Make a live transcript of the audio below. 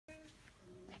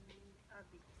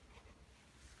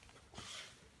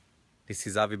This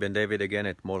is Avi Ben David again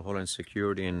at Mulholland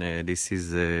Security, and this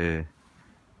is the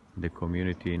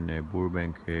community in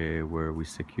Burbank where we're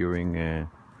securing the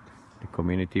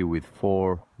community with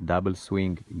 4 double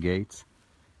swing gates.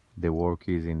 The work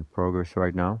is in progress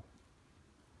right now.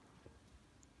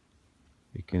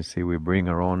 You can see we bring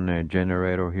our own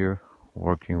generator here,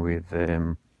 working with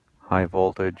high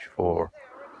voltage for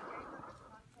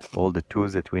all the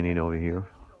tools that we need over here.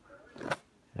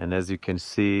 And as you can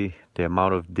see, the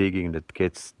amount of digging that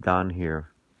gets done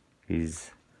here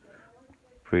is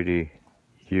pretty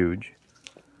huge.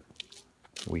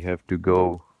 We're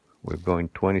going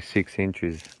 26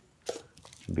 inches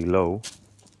below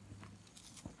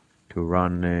to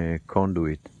run a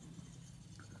conduit.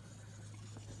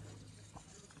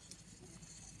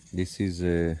 This is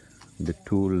the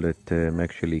tool that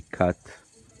actually cut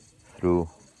through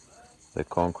the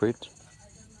concrete.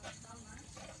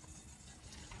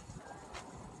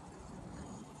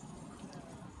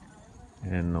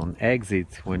 And on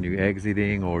exits, when you're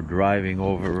exiting or driving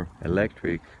over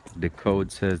electric, the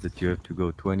code says that you have to go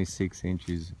 26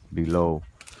 inches below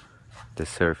the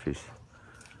surface.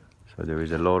 So there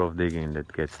is a lot of digging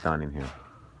that gets done in here.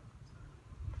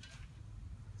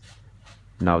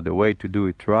 Now the way to do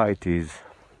it right is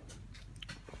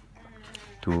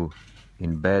to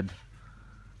embed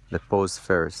the post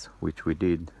first, which we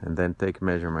did, and then take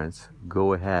measurements,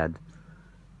 go ahead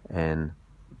and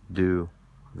do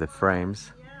the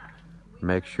frames,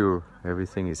 make sure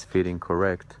everything is fitting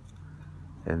correct,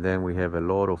 and then we have a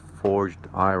lot of forged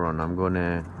iron. I'm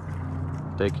gonna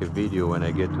take a video when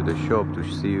I get to the shop to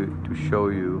show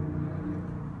you.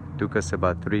 It took us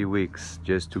about 3 weeks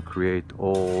just to create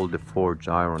all the forged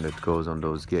iron that goes on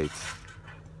those gates.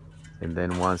 And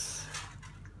then once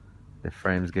the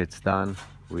frames gets done,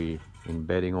 we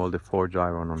embedding all the forged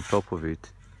iron on top of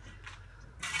it,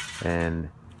 and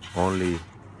only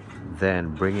then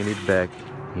bringing it back,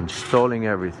 installing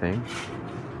everything,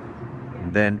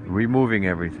 and then removing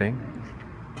everything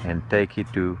and take it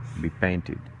to be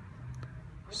painted.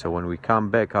 So when we come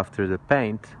back after the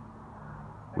paint,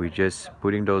 we just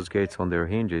putting those gates on their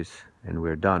hinges and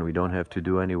we're done. We don't have to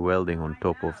do any welding on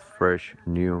top of fresh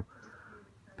new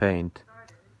paint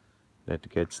that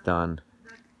gets done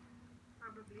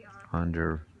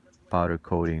under powder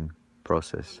coating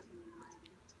process.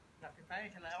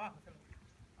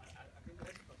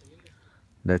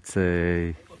 That's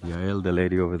Yael, the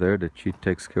lady over there, that she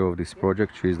takes care of this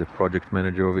project. She's the project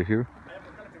manager over here.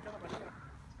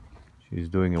 She's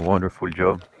doing a wonderful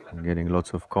job. I'm getting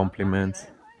lots of compliments,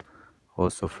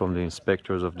 also from the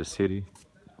inspectors of the city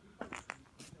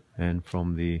and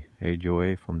from the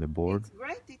HOA, from the board. It's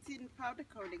great, it's in powder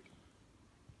coating.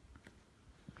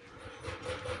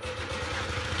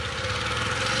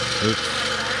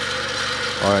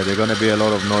 Alright, there's gonna be a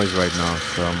lot of noise right now,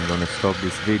 so I'm gonna stop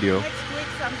this video. Next week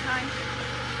sometime.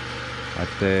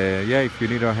 But yeah, if you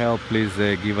need our help, please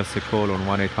give us a call on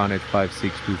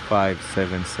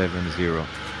 1-800-5625-770.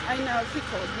 I know, she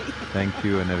called me. Thank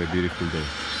you and have a beautiful day.